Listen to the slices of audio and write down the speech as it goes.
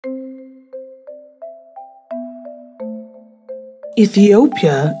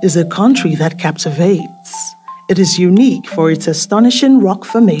Ethiopia is a country that captivates. It is unique for its astonishing rock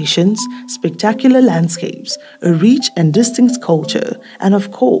formations, spectacular landscapes, a rich and distinct culture, and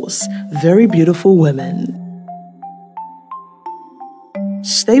of course, very beautiful women.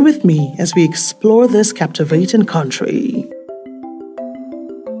 Stay with me as we explore this captivating country.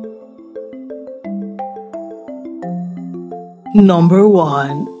 Number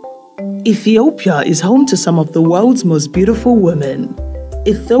 1. Ethiopia is home to some of the world's most beautiful women.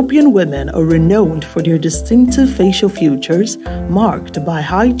 Ethiopian women are renowned for their distinctive facial features marked by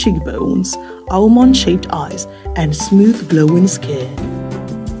high cheekbones, almond-shaped eyes, and smooth glowing skin.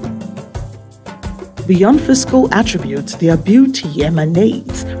 Beyond physical attributes, their beauty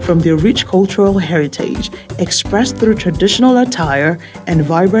emanates from their rich cultural heritage expressed through traditional attire and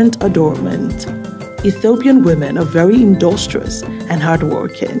vibrant adornment. Ethiopian women are very industrious and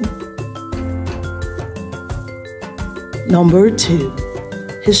hardworking. Number 2.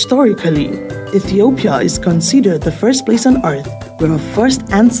 Historically, Ethiopia is considered the first place on Earth where our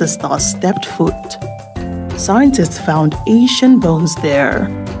first ancestors stepped foot. Scientists found ancient bones there.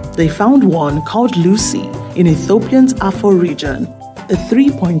 They found one called Lucy in Ethiopia's Afar region, a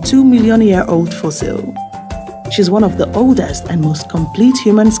 3.2 million year old fossil. She's one of the oldest and most complete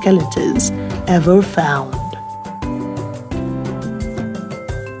human skeletons ever found.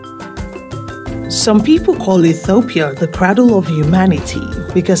 Some people call Ethiopia the cradle of humanity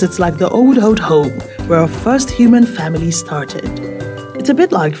because it's like the old home where our first human family started. It's a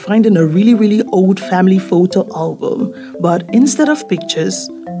bit like finding a really old family photo album, but instead of pictures,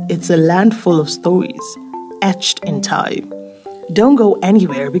 it's a land full of stories, etched in time. Don't go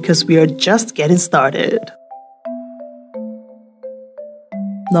anywhere because we are just getting started.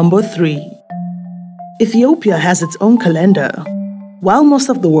 Number 3. Ethiopia has its own calendar. While most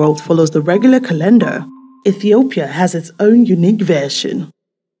of the world follows the regular calendar, Ethiopia has its own unique version.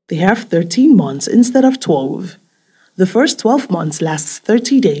 They have 13 months instead of 12. The first 12 months lasts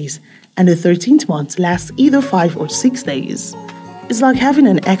 30 days, and the 13th month lasts either 5 or 6 days. It's like having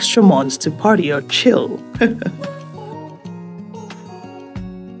an extra month to party or chill.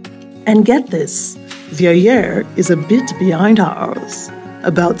 And get this, their year is a bit behind ours,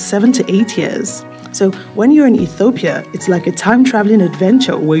 about 7 to 8 years. So when you're in Ethiopia, it's like a time-traveling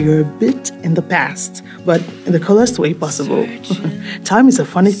adventure where you're a bit in the past, but in the coolest way possible. Time is a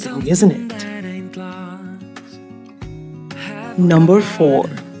funny thing, isn't it? Number 4.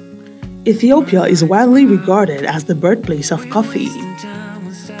 Ethiopia is widely regarded as the birthplace of coffee.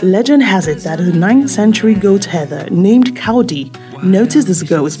 Legend has it that a 9th century goat herder named Cowdy noticed his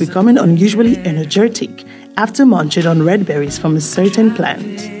goats becoming unusually energetic after munching on red berries from a certain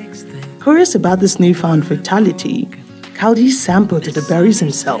plant. Curious about this newfound vitality, Cowdy sampled the berries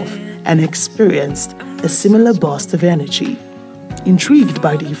himself and experienced a similar burst of energy. Intrigued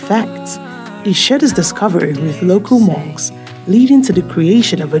by the effects, he shared his discovery with local monks, leading to the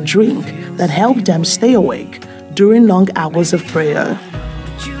creation of a drink that helped them stay awake during long hours of prayer.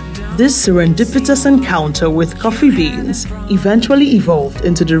 This serendipitous encounter with coffee beans eventually evolved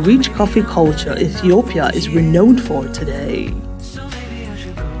into the rich coffee culture Ethiopia is renowned for today.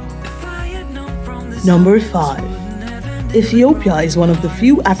 Number 5. Ethiopia is one of the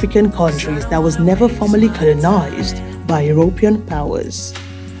few African countries that was never formally colonized by European powers.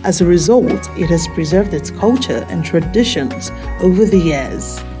 As a result, it has preserved its culture and traditions over the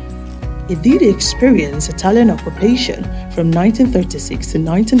years. It did experience Italian occupation from 1936 to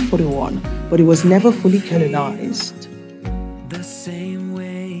 1941, but it was never fully colonized.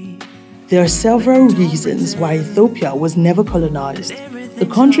 There are several reasons why Ethiopia was never colonized. The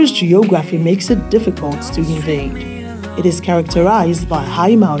country's geography makes it difficult to invade. It is characterized by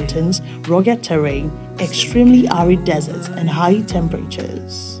high mountains, rugged terrain, extremely arid deserts, and high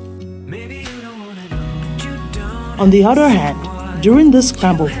temperatures. On the other hand, during this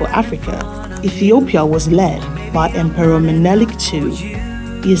scramble for Africa, Ethiopia was led by Emperor Menelik II.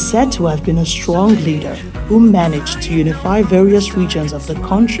 He is said to have been a strong leader who managed to unify various regions of the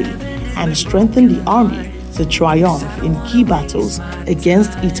country and strengthen the army to triumph in key battles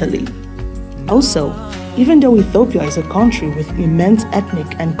against Italy. Also, even though Ethiopia is a country with immense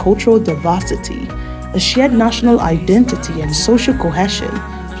ethnic and cultural diversity, a shared national identity and social cohesion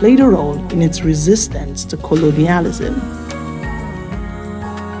played a role in its resistance to colonialism.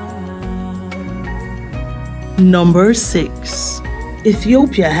 Number 6.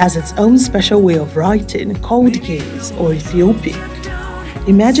 Ethiopia has its own special way of writing called Ge'ez or Ethiopic.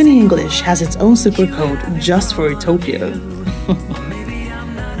 Imagine English has its own secret code just for Ethiopia.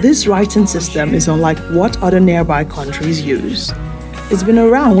 This writing system is unlike what other nearby countries use. It's been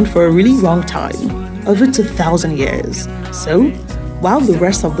around for a really long time, over 2,000 years. So, while the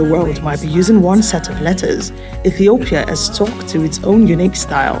rest of the world might be using one set of letters, Ethiopia is stuck to its own unique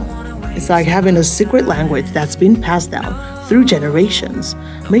style. It's like having a secret language that's been passed down through generations,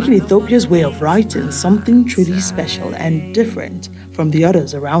 making Ethiopia's way of writing something truly special and different from the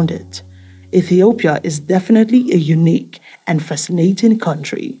others around it. Ethiopia is definitely a unique and fascinating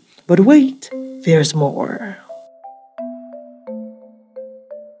country. But wait, there's more.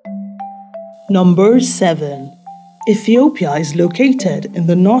 Number 7. Ethiopia is located in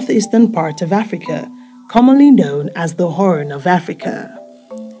the northeastern part of Africa, commonly known as the Horn of Africa.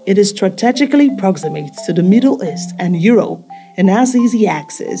 It is strategically proximate to the Middle East and Europe and has easy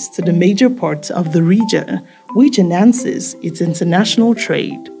access to the major ports of the region, which enhances its international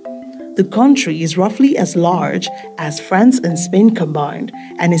trade. The country is roughly as large as France and Spain combined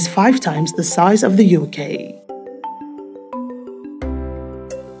and is 5 times the size of the UK.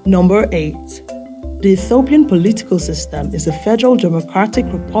 Number 8. The Ethiopian political system is a federal democratic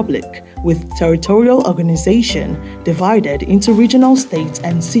republic with territorial organization divided into regional states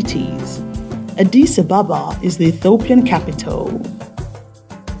and cities. Addis Ababa is the Ethiopian capital.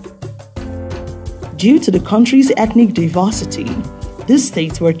 Due to the country's ethnic diversity, these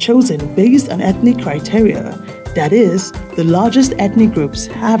states were chosen based on ethnic criteria. That is, the largest ethnic groups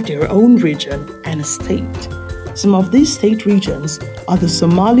have their own region and state. Some of these state regions are the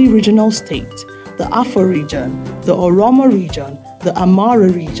Somali regional state, the Afar region, the Oromo region, the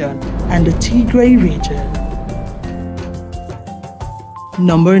Amhara region, and the Tigray region.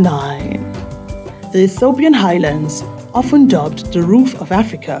 Number 9. The Ethiopian highlands, often dubbed the roof of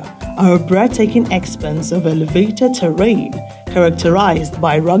Africa, are a breathtaking expanse of elevated terrain characterized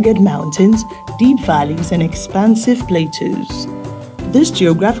by rugged mountains, deep valleys, and expansive plateaus. This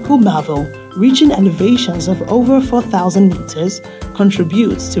geographical marvel, reaching elevations of over 4,000 meters,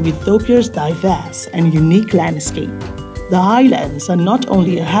 contributes to Ethiopia's diverse and unique landscape. The highlands are not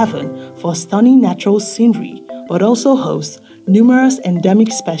only a haven for stunning natural scenery, but also host numerous endemic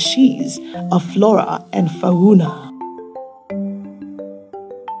species of flora and fauna.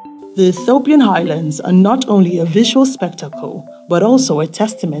 The Ethiopian highlands are not only a visual spectacle, but also a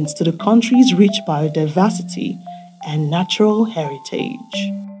testament to the country's rich biodiversity and natural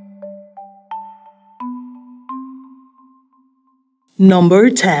heritage. Number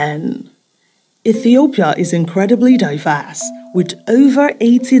 10. Ethiopia is incredibly diverse, with over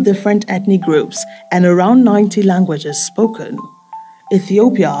 80 different ethnic groups and around 90 languages spoken.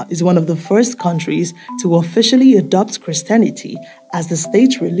 Ethiopia is one of the first countries to officially adopt Christianity as the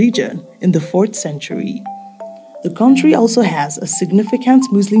state religion in the 4th century. The country also has a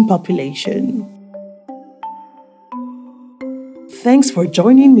significant Muslim population. Thanks for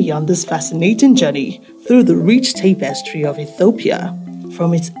joining me on this fascinating journey through the rich tapestry of Ethiopia.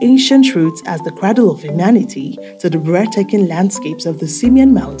 From its ancient roots as the cradle of humanity to the breathtaking landscapes of the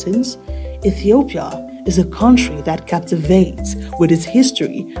Simien Mountains, Ethiopia is a country that captivates with its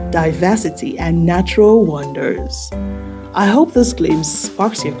history, diversity, and natural wonders. I hope this glimpse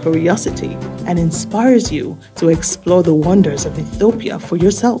sparks your curiosity and inspires you to explore the wonders of Ethiopia for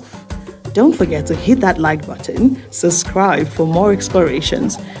yourself. Don't forget to hit that like button, subscribe for more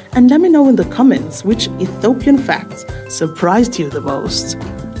explorations, and let me know in the comments which Ethiopian facts surprised you the most.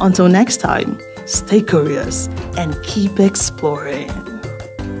 Until next time, stay curious and keep exploring.